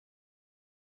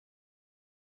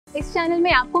इस चैनल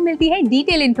में आपको मिलती है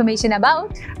detail information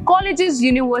about colleges,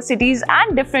 universities,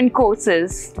 and different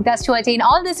courses. Thus, to attain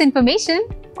all this information,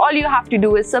 All you have to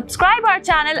do is subscribe our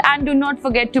channel and do not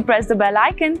forget to press the bell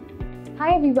icon. Hi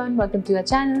everyone, welcome to our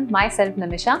channel. Myself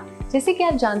Namisha. जैसे कि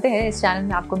आप जानते हैं, इस channel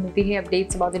में आपको मिलती है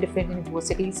updates about the different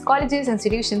universities, colleges,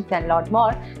 institutions and lot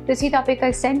more. तो इसी टॉपिक का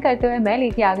एक्सटेंड करते हुए मैं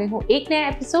लेके आ गई हूँ एक नया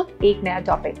एपिसोड, एक नया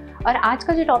टॉपिक। और आज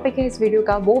का जो टॉपिक है इस वीडियो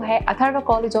का वो है Atharva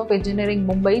college of engineering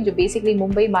Mumbai, जो बेसिकली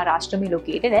मुंबई महाराष्ट्र में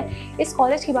लोकेटेड है। इस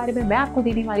कॉलेज के बारे में मैं आपको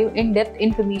देने वाली हूँ इन डेप्थ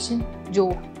इन्फॉर्मेशन,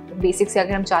 जो बेसिक से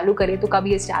अगर हम चालू करें तो कब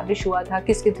ये एस्टैब्लिश हुआ था,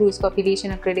 किसके थ्रू इसको अफिलिएशन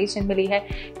अक्रेडिटेशन मिली है,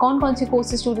 कौन कौन से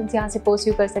कोर्सेज स्टूडेंट्स यहाँ से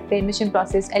परस्यू कर सकते हैं, admission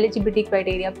process, eligibility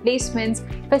criteria, placements,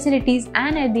 facilities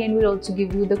and at the end we will also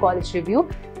give you the college review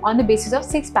on the basis of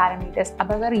 6 parameters.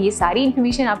 अब अगर ये सारी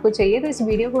इन्फॉर्मेशन आपको चाहिए तो इस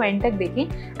वीडियो को एंड तक देखें।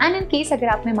 एंड इन केस अगर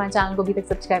आपने हमारे चैनल को अभी तक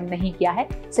सब्सक्राइब नहीं किया है,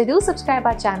 so do subscribe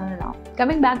our channel now.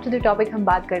 Coming back to the topic, हम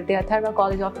बात करते हैं Atharva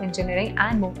college of engineering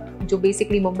and जो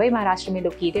बेसिकली मुंबई महाराष्ट्र में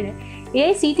लोकेटेड है।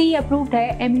 AICTE अप्रूव्ड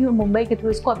है, MU मुंबई के थ्रू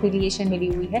इसको अफिलिएशन मिली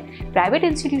हुई है। प्राइवेट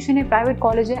इंस्टीट्यूशन है, प्राइवेट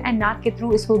कॉलेज है एंड नाक के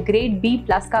थ्रू इसको ग्रेड B+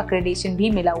 का अक्रेडिटेशन भी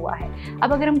मिला हुआ है।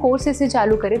 अब अगर हम कोर्सेज से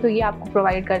चालू करें तो ये आपको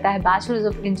प्रोवाइड करता है बैचलर्स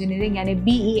ऑफ इंजीनियरिंग यानी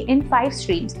BE in 5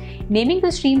 streams, naming the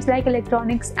streams like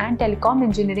electronics and telecom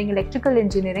engineering, electrical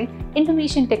engineering,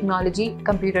 information technology,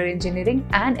 computer engineering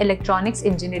and electronics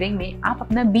engineering में आप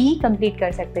अपना BE कंप्लीट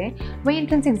कर सकते हैं। वही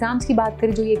एंट्रेंस एग्जाम्स की बात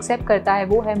करें जो ये एक्सेप्ट करता है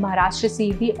वो है Maharashtra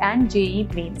CET and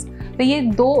JEE mains. तो ये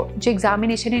दो जो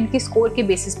एग्जामिनेशन है इनके स्कोर के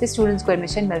बेसिस पे स्टूडेंट्स को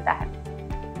एडमिशन मिलता है।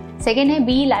 सेकेंड है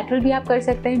BE लैटरल भी आप कर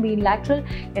सकते हैं, BE लैटरल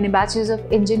यानी bachelors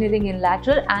of engineering in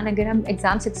lateral. And अगर हम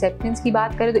एग्जाम्स एक्सेप्टेंस की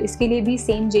बात करें तो इसके लिए भी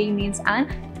same JEE mains and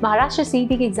Maharashtra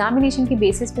CET के एग्जामिनेशन की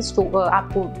बेसिस पे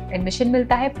आपको एडमिशन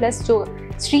मिलता है। प्लस जो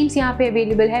स्ट्रीम्स यहाँ पे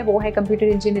अवेलेबल है वो है computer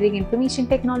engineering, information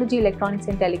technology, electronics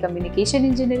and telecommunication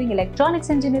engineering,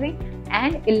 electronics engineering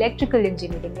and electrical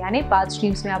engineering, यानी 5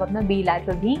 स्ट्रीम्स में आप अपना BE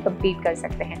लैटरल भी कंप्लीट कर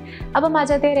सकते हैं। अब हम आ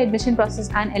जाते हैं admission process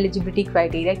and eligibility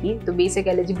criteria की। तो बेसिक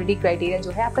एलिजिबिलिटी क्राइटेरिया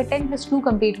जो है आपका 10+2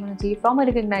 कंप्लीट होना चाहिए from a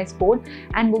recognised board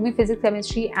and वो भी फिजिक्स,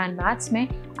 केमिस्ट्री एंड मैथ्स में।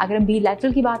 अगर हम BE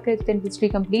लैटरल की बात करें तो 10+3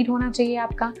 कंप्लीट होना चाहिए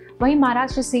आपका। वहीं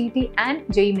Maharashtra CET and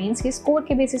JEE mains के स्कोर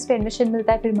के बेसिस पे एडमिशन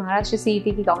मिलता है। फिर महाराष्ट्र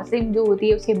CET की काउंसलिंग जो होती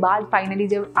है उसके बाद फाइनली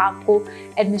जब आपको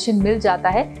एडमिशन मिल जाता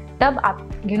है तब आप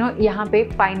यहाँ पे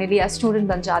फाइनली स्टूडेंट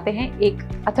बन जाते हैं एक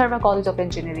अथर्वा कॉलेज ऑफ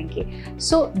इंजीनियरिंग के।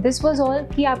 सो दिस वाज ऑल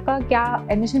कि आपका क्या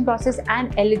admission process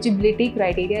and eligibility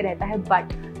criteria रहता है।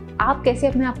 बट आप कैसे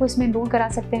अपने आप को इसमें एनरोल करा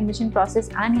सकते हैं एडमिशन प्रोसेस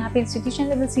एंड यहाँ पे इंस्टीट्यूशन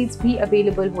लेवल सीट्स भी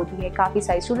अवेलेबल होती है। काफ़ी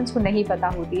सारे स्टूडेंट्स को नहीं पता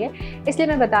होती है, इसलिए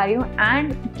मैं बता रही हूँ।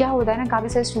 एंड क्या होता है ना, काफ़ी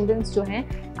सारे स्टूडेंट्स जो हैं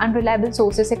अनरिलायबल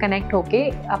सोर्सेज से कनेक्ट होके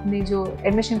अपने जो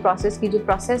एडमिशन प्रोसेस की जो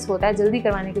प्रोसेस होता है जल्दी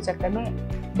करवाने के चक्कर में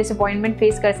डिसअपॉइंटमेंट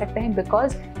फेस कर सकते हैं।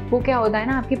 बिकॉज वो क्या होता है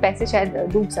ना, आपके पैसे शायद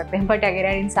डूब सकते हैं। बट अगर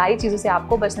इन सारी चीज़ों से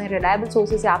आपको बचना है, रिलायबल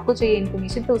सोर्सेज से आपको चाहिए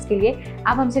इन्फॉर्मेशन, तो उसके लिए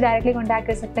आप हमसे डायरेक्टली कॉन्टैक्ट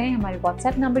कर सकते हैं। हमारे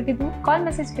व्हाट्सएप नंबर के थ्रू कॉल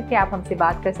मैसेज करके आप हमसे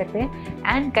बात कर सकते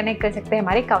हैं एंड कनेक्ट कर सकते हैं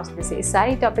हमारे काउंसलर से। इस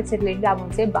सारी टॉपिक से रिलेटेड आप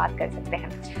उनसे बात कर सकते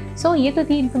हैं। सो ये तो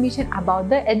थी information about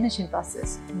the admission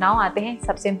process. Now आते हैं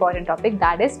सबसे important topic,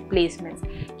 that is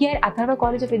placements. यार Atharva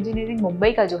college of engineering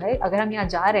Mumbai का जो है, अगर हम यहाँ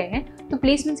जा रहे हैं तो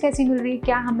प्लेसमेंट्स कैसी मिल रही है,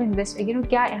 क्या हम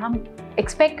क्या हम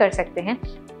एक्सपेक्ट कर सकते हैं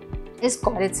इस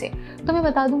कॉलेज से। तो मैं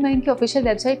बता दूं, मैं इनकी ऑफिशियल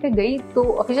वेबसाइट पे गई तो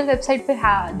ऑफिशियल वेबसाइट पे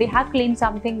they have claim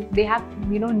something, they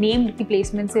have named की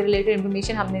प्लेसमेंट से रिलेटेड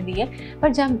इन्फॉर्मेशन हमने दी है।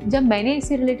 पर जब मैंने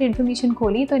इससे रिलेटेड इन्फॉर्मेशन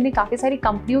खोली तो इन्हें काफ़ी सारी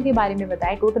कंपनियों के बारे में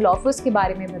बताया, टोटल ऑफर्स के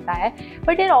बारे में बताया।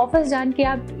 बट यार ऑफर्स जान के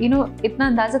आप इतना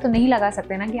अंदाज़ा तो नहीं लगा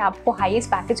सकते ना कि आपको हाईएस्ट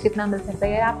पैकेज कितना मिल सकता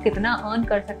है या आप कितना अर्न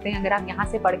कर सकते हैं अगर आप यहाँ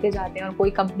से पढ़ के जाते हैं और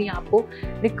कोई कंपनी आपको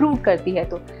रिक्रूट करती है।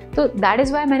 तो दैट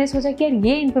इज़ वाई मैंने सोचा कि यार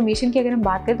ये इन्फॉर्मेशन की अगर हम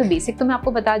बात करें तो बेसिक तो मैं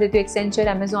आपको बता देती हूँ। Accenture,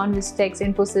 Amazon, विस्टेक्स,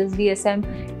 Infosys, DSM,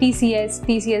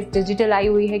 TCS digital आई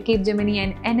हुई है, केपजेमिनी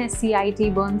and NSCIT,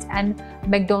 Burns and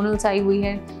McDonald's आई हुई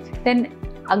है। देन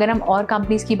अगर हम और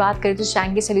कंपनीज की बात करें तो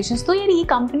शैंगे सॉल्यूशंस। तो यार ये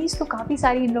कंपनीज तो काफ़ी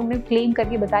सारी इन लोगों ने क्लेम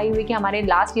करके बताई हुई कि हमारे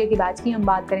लास्ट ईयर के बैच की हम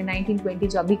बात करें 1920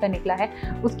 जो अभी का निकला है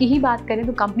उसकी ही बात करें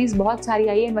तो कंपनीज बहुत सारी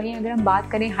आई है। वहीं अगर हम बात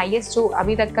करें हाईएस्ट जो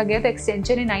अभी तक का गया तो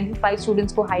एक्सेंचर ने 95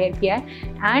 स्टूडेंट्स को हायर किया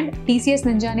है एंड TCS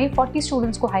निंजा ने 40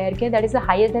 स्टूडेंट्स को हायर किया। That is the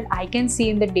highest that I can see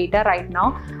in the data right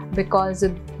now because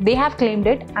they have claimed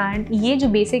it. And ये जो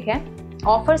बेसिक है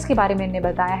ऑफर्स के बारे में इन्हें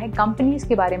बताया है, कंपनीज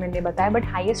के बारे में इन्हें बताया, बट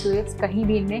हाईएस्ट रेट्स कहीं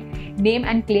भी इन्हें नेम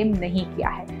एंड क्लेम नहीं किया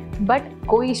है। बट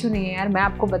कोई इशू नहीं है यार, मैं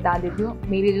आपको बता देती हूँ,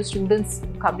 मेरे जो स्टूडेंट्स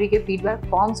खबरी के फीडबैक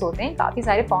फॉर्म्स होते हैं, काफ़ी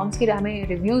सारे फॉर्म्स की हमें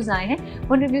रिव्यूज़ आए हैं।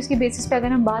 उन रिव्यूज़ के बेसिस पे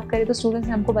अगर हम बात करें तो स्टूडेंट्स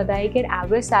ने हमको बताया कि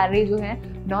एवरेज सैलरी जो है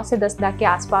 9 से 10 लाख के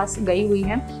आसपास गई हुई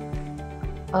है।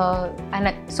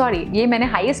 सॉरी, ये मैंने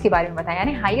हाईएस्ट के बारे में बताया,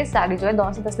 यानी हाईएस्ट सैलरी जो है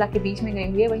 9 से 10 लाख के बीच में गई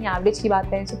हुई है। वहीं एवरेज की बात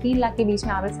करें तो 3 लाख के बीच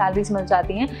में एवरेज सैलरीज मिल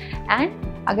जाती हैं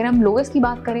एंड अगर हम लोएस्ट की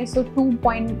बात करें तो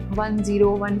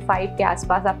 2.1015 के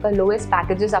आसपास आपका लोएस्ट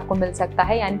पैकेजेस आपको मिल सकता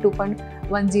है, यानी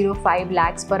 2.105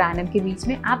 lakhs पर एनम के बीच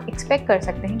में आप एक्सपेक्ट कर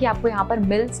सकते हैं कि आपको यहाँ पर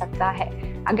मिल सकता है।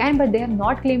 Again but they have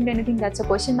not claimed anything, that's a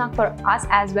question mark for us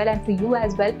as well and for you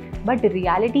as well. But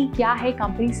reality क्या है,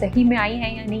 कंपनी सही में आई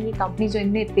है या नहीं? ये कंपनी जो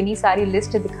इनने इतनी सारी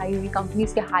लिस्ट दिखाई हुई,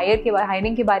 कंपनीज के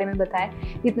हायरिंग के बारे में बताया,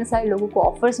 इतने सारे लोगों को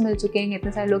ऑफर्स मिल चुके हैं,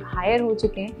 इतने सारे लोग हायर हो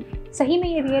चुके हैं, सही में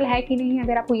ये रियल है कि नहीं?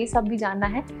 अगर आपको ये सब भी जानना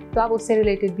है तो आप उससे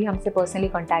रिलेटेड भी हमसे पर्सनली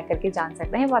कॉन्टैक्ट करके जान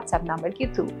सकते हैं व्हाट्सएप नंबर के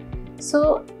through. So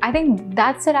I think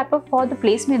that's a wrap up for the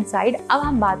placement side. अब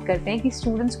हम बात करते हैं कि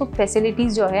स्टूडेंट्स को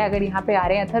फैसिलिटीज़ जो है, अगर यहाँ पे आ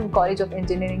रहे हैं Atharva college of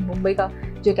engineering Mumbai का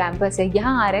जो कैंपस है,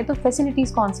 यहाँ आ रहे हैं तो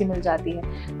फैसिलिटीज़ कौन सी मिल जाती है।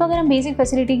 तो अगर हम बेसिक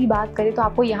फैसिलिटी की बात करें तो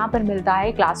आपको यहाँ पर मिलता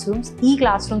है classrooms,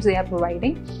 classrooms they are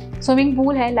providing, swimming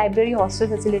pool है, लाइब्रेरी, हॉस्टल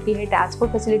फैसिलिटी है,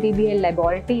 ट्रांसपोर्ट फैसिलिटी भी है,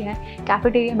 लेबोरेटरी है,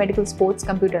 cafeteria, medical, sports,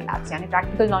 computer labs, यानी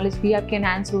प्रैक्टिकल नॉलेज भी आपके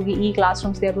एनहांस होगी।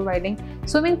 Classrooms they are providing,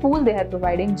 swimming pool they are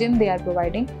providing, gym they are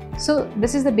providing. So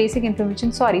this is the basic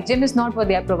information, sorry gym is not what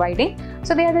they are providing.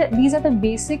 So these are the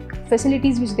basic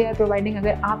facilities which they are providing.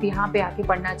 अगर आप यहाँ पे आके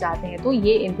पढ़ना चाहते हैं तो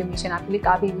ये इन्फॉर्मेशन आपके लिए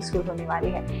काफ़ी यूजफुल होने वाली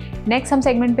है। नेक्स्ट हम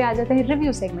सेगमेंट पे आ जाते हैं,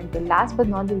 रिव्यू सेगमेंट पे। Last but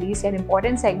not the least यार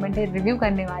इंपॉर्टेंट सेगमेंट है, रिव्यू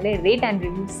करने वाले, रेट एंड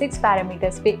रिव्यू 6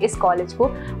 पैरामीटर्स पे इस कॉलेज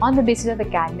को on the basis of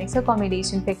academics,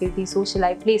 accommodation, faculty, social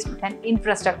life, placement and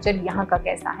infrastructure यहाँ का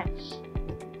कैसा है।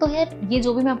 तो यार ये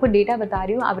जो भी मैं आपको डेटा बता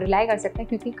रही हूँ आप रिलाई कर सकते हैं,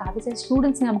 क्योंकि काफ़ी सारे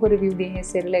स्टूडेंट्स ने हमको रिव्यू दिए हैं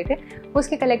इससे रिलेटेड।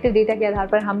 उसके कलेक्टिव डेटा के आधार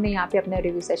पर हमने यहाँ पे अपना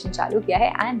रिव्यू सेशन चालू किया है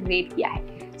एंड रेट किया है।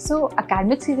 सो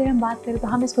अकेडमिक्स की अगर हम बात करें तो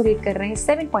हम इसको रेट कर रहे हैं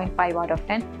 7.5 आउट ऑफ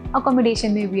 10।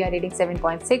 अकोमोडेशन में we are rating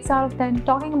 7.6 out of 10।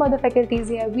 Talking about the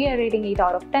faculties here we are rating 8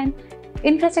 out of 10।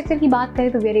 Infrastructure की बात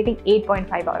करें तो we are rating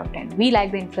 8.5 out of 10। We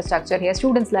like the infrastructure here,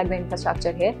 students like the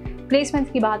infrastructure here.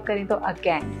 Placements की बात करें तो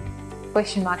again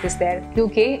question mark is there,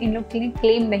 क्योंकि इन लोग ने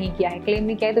क्लेम नहीं किया है। क्लेम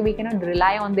नहीं किया है तो we can not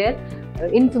rely on their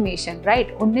information,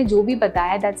 right. उनने जो भी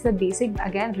बताया that's the basic,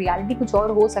 again reality कुछ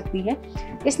और हो सकती है,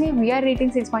 इसलिए we are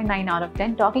rating 6.9 out of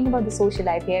 10। Talking about the social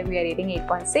life here we are rating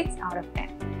 8.6 out of 10।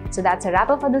 So that's a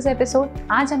wrap up for this episode.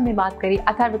 आज हमने बात करी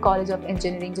अथर्व कॉलेज ऑफ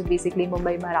इंजीनियरिंग जो बेसिकली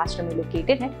मुंबई महाराष्ट्र में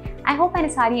लोकेटेड है। आई होप मैंने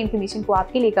सारी information को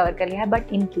आपके लिए कवर कर लिया है,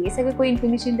 बट इन केस अगर कोई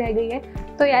इन्फॉर्मेशन रह गई है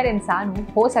तो यार इंसान हूँ,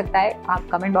 हो सकता है आप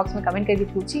कमेंट बॉक्स में कमेंट करके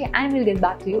पूछिए and will get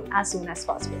back to you as soon as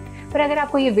possible. पर अगर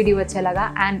आपको ये वीडियो अच्छा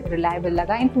लगा एंड रिलायबल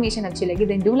लगा, इन्फॉर्मेशन अच्छी लगी,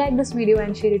 then do like this video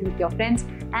and share it with your friends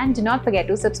and do not forget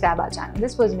to subscribe our channel.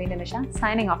 This was me Nimisha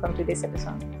signing off from today's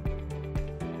episode.